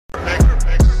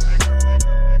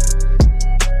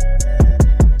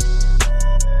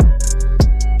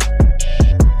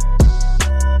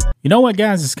You know what,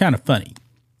 guys? It's kind of funny.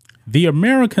 The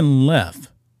American left,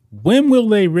 when will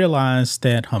they realize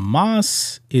that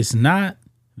Hamas is not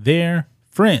their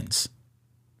friends?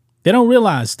 They don't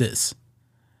realize this.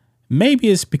 Maybe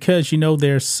it's because,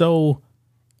 they're so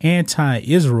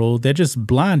anti-Israel, they're just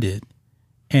blinded,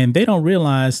 and they don't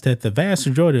realize that the vast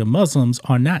majority of Muslims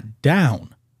are not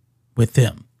down with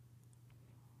them.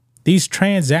 These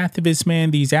trans activists,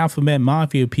 man, these alphabet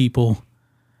mafia people,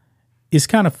 it's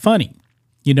kind of funny,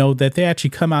 that they actually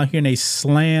come out here and they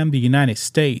slam the United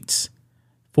States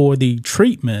for the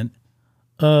treatment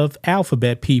of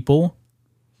alphabet people.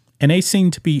 And they seem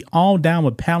to be all down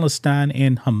with Palestine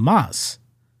and Hamas.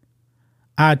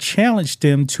 I challenged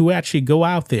them to actually go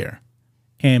out there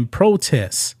and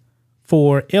protest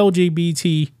for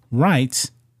LGBT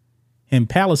rights in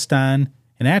Palestine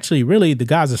and actually really the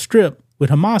Gaza Strip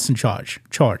with Hamas in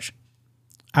charge.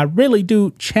 I really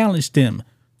do challenge them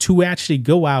to actually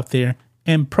go out there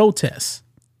and protest.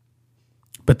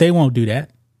 But they won't do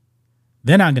that.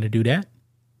 They're not going to do that.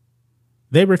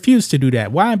 They refuse to do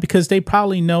that. Why? Because they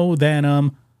probably know that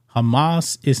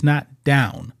Hamas is not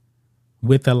down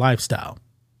with the lifestyle.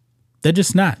 They're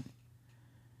just not.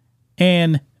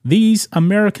 And these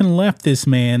American leftists,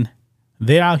 man,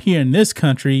 they're out here in this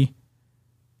country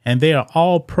and they are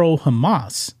all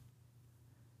pro-Hamas.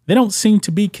 They don't seem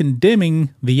to be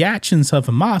condemning the actions of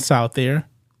Hamas out there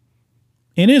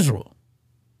in Israel.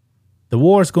 The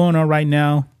war is going on right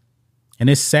now, and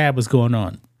it's sad what's going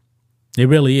on. It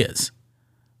really is.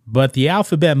 But the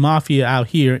alphabet mafia out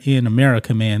here in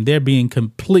America, man, they're being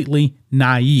completely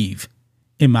naive,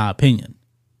 in my opinion.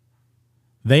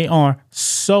 They are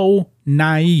so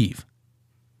naive.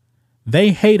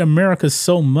 They hate America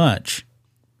so much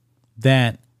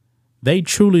that they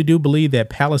truly do believe that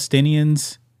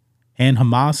Palestinians and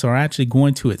Hamas are actually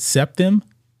going to accept them.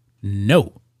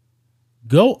 No.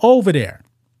 Go over there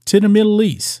to the Middle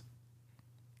East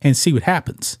and see what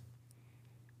happens.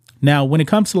 Now, when it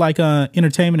comes to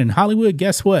entertainment in Hollywood,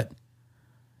 guess what?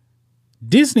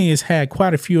 Disney has had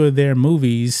quite a few of their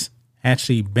movies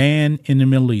actually banned in the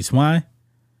Middle East. Why?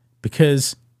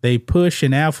 Because they push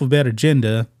an alphabet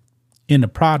agenda in the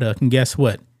product, and guess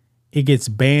what? It gets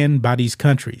banned by these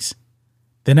countries.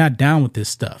 They're not down with this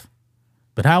stuff.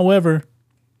 But however,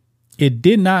 it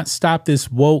did not stop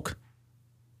this woke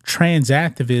trans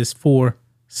activist for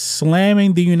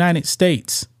slamming the United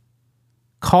States,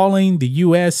 calling the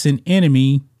U.S. an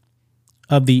enemy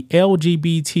of the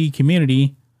LGBT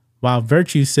community while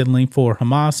virtue signaling for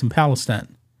Hamas and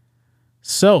Palestine.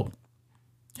 So,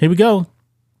 here we go.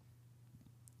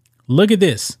 Look at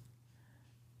this.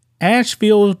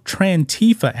 Asheville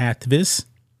Trantifa activist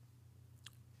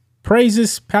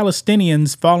praises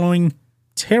Palestinians following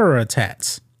terror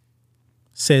attacks.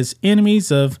 Says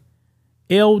enemies of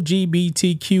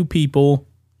LGBTQ people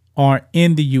are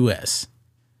in the U.S.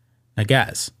 Now,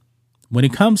 guys, when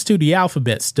it comes to the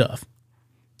alphabet stuff,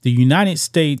 the United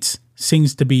States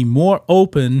seems to be more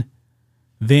open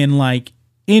than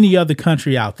any other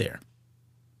country out there.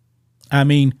 I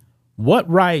mean, what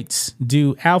rights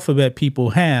do alphabet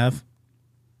people have?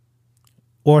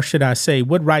 Or should I say,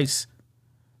 what rights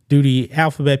do the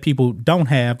alphabet people don't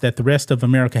have that the rest of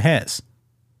America has?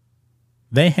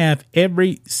 They have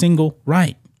every single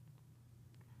right.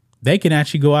 They can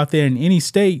actually go out there in any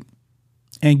state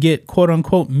and get quote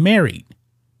unquote married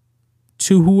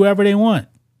to whoever they want.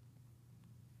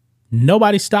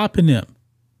 Nobody's stopping them.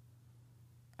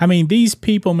 I mean, these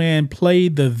people, man, play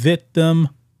the victim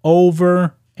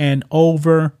over and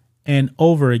over and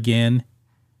over again.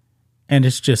 And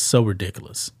it's just so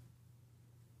ridiculous.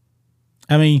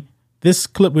 I mean, this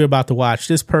clip we're about to watch,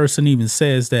 this person even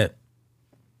says that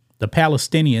the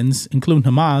Palestinians, including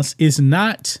Hamas, is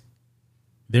not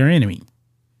their enemy,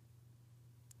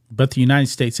 but the United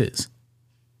States is.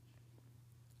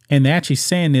 And they're actually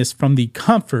saying this from the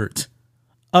comfort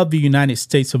of the United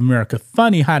States of America.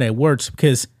 Funny how that works,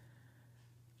 because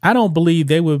I don't believe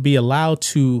they would be allowed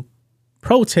to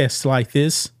protest like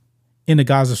this in the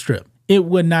Gaza Strip. It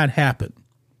would not happen.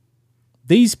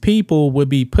 These people would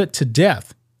be put to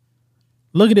death.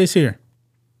 Look at this here.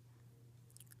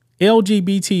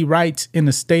 LGBT rights in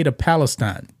the state of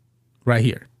Palestine, right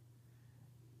here.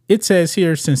 It says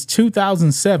here, since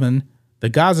 2007, the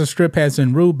Gaza Strip has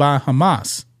been ruled by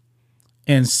Hamas,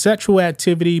 and sexual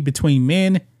activity between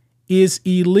men is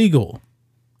illegal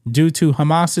due to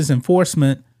Hamas's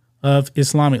enforcement of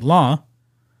Islamic law.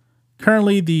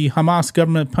 Currently, the Hamas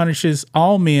government punishes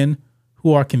all men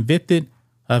who are convicted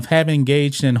of having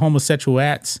engaged in homosexual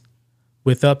acts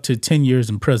with up to 10 years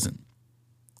in prison.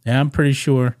 And I'm pretty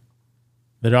sure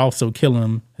they're also killing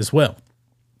them as well.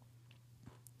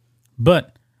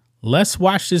 But Let's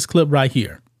watch this clip right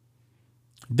here.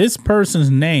 This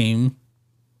person's name,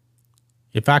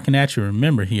 if I can actually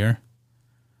remember here,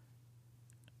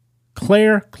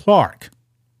 Claire Clark,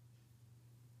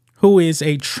 who is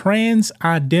a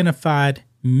trans-identified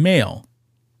male,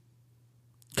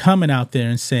 coming out there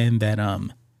and saying that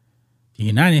the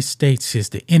United States is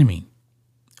the enemy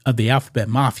of the alphabet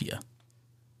mafia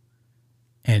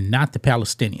and not the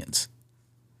Palestinians.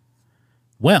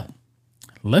 Well,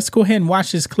 let's go ahead and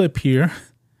watch this clip here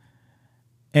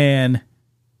and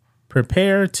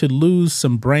prepare to lose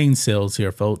some brain cells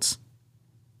here, folks.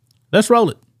 Let's roll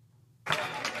it.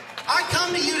 I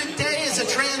come to you today as a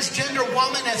transgender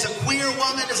woman, as a queer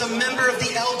woman, as a member of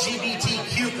the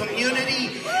LGBTQ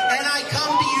community, and I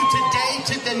come to you today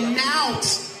to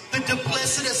denounce the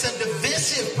duplicitous and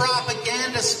divisive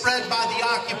propaganda spread by the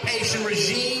occupation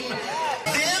regime.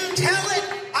 Them tell it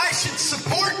I should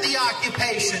support the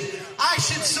occupation. I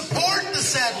should support the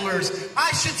settlers.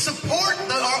 I should support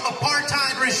the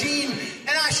apartheid regime, and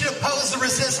I should oppose the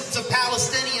resistance of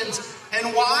Palestinians.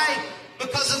 And why?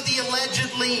 Because of the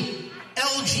allegedly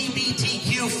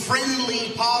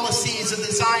LGBTQ-friendly policies of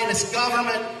the Zionist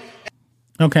government.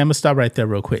 Okay, I'm going to stop right there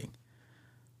real quick.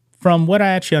 From what I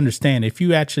actually understand, if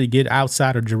you actually get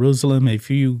outside of Jerusalem,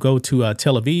 if you go to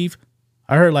Tel Aviv,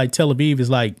 I heard like Tel Aviv is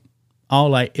like all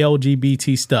like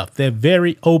LGBT stuff. They're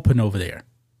very open over there.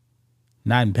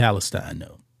 Not in Palestine,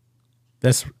 no.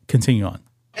 Let's continue on.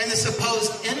 And the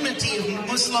supposed enmity of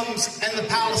Muslims and the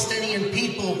Palestinian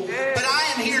people. But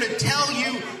I am here to tell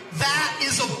you that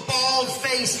is a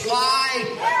bald-faced lie.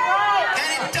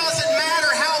 And it doesn't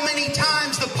matter how many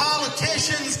times the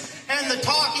politicians and the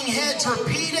talking heads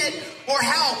repeat it or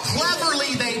how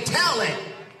cleverly they tell it.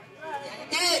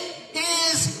 It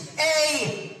is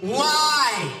a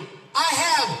lie. I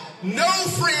have no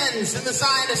friends in the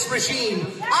Zionist regime.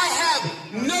 I have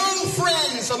no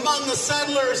friends among the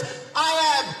settlers. I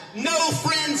have no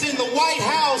friends in the White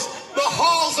House, the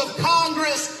halls of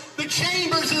Congress, the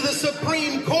chambers of the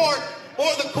Supreme Court,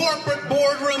 or the corporate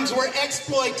boardrooms where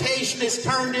exploitation is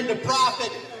turned into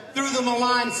profit through the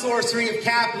malign sorcery of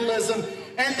capitalism.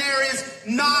 And there is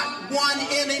not one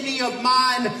enemy of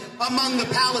mine among the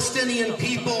Palestinian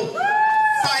people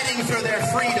fighting for their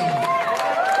freedom.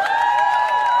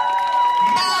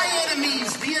 My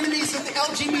enemies, the enemies of the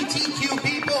LGBTQ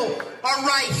people, are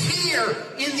right here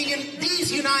in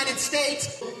these United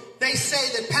States. They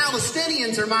say that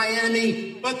Palestinians are my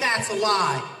enemy, but that's a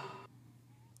lie.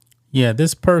 Yeah,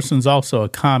 this person's also a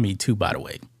commie too, by the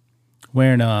way.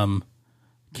 Wearing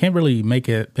can't really make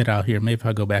it out here. Maybe if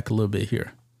I go back a little bit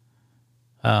here.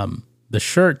 The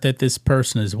shirt that this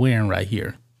person is wearing right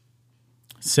here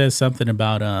says something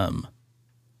about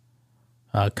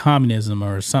communism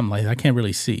or something like that. I can't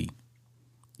really see.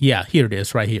 Yeah, here it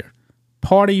is right here.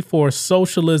 Party for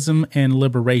Socialism and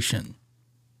Liberation.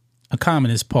 A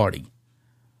communist party.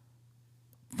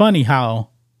 Funny how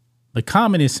the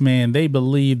communists, man, they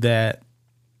believe that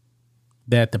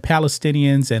the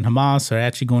Palestinians and Hamas are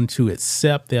actually going to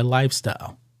accept their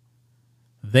lifestyle.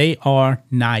 They are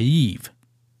naive.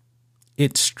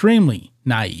 Extremely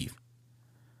naive.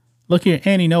 Look here,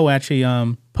 Annie No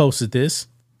actually posted this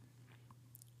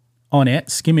on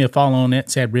X. Give me a follow on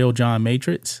X at Real John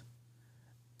Matrix.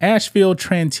 Asheville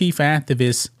Trantifa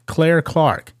activist Claire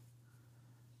Clark,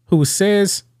 who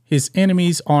says his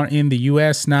enemies are in the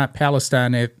U.S., not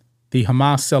Palestine, at the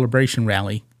Hamas celebration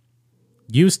rally,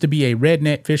 used to be a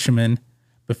redneck fisherman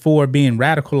before being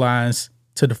radicalized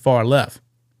to the far left.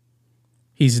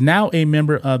 He's now a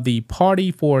member of the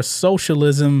Party for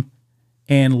Socialism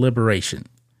and Liberation.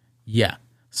 Yeah.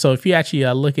 So if you actually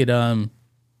look at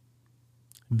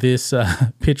this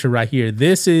picture right here,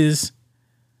 this is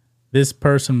this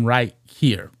person right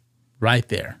here, right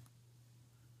there.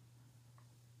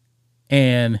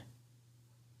 And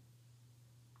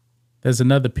there's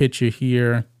another picture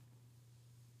here.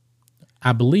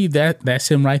 I believe that's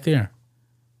him right there.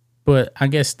 But I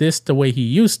guess this the way he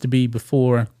used to be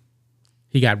before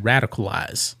he got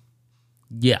radicalized.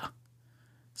 Yeah.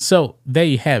 So there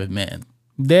you have it, man.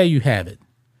 There you have it.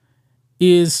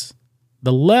 Is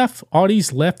the left, are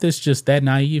these leftists just that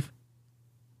naive?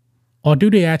 Or do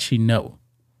they actually know?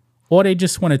 Or they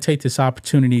just want to take this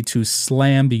opportunity to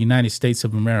slam the United States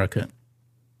of America?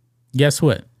 Guess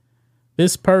what?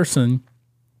 This person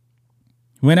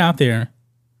went out there,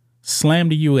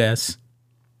 slammed the U.S.,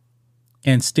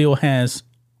 and still has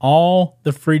all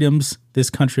the freedoms this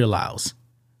country allows.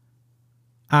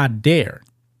 I dare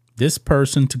this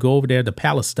person to go over there to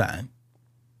Palestine,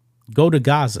 go to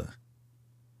Gaza,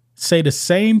 say the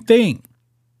same thing,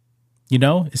 you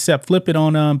know, except flip it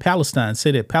on Palestine,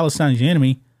 say that Palestine's your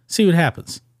enemy, see what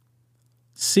happens.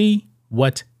 see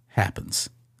what happens.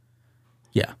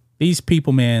 Yeah, these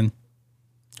people, man,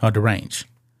 are deranged.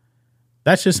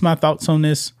 That's just my thoughts on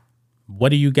this. What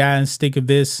do you guys think of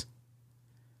this?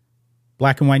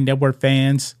 Black and White Network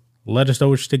fans, let us know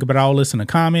what you think about all this in the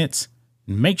comments.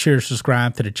 And make sure to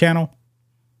subscribe to the channel.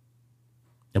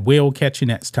 And we'll catch you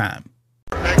next time.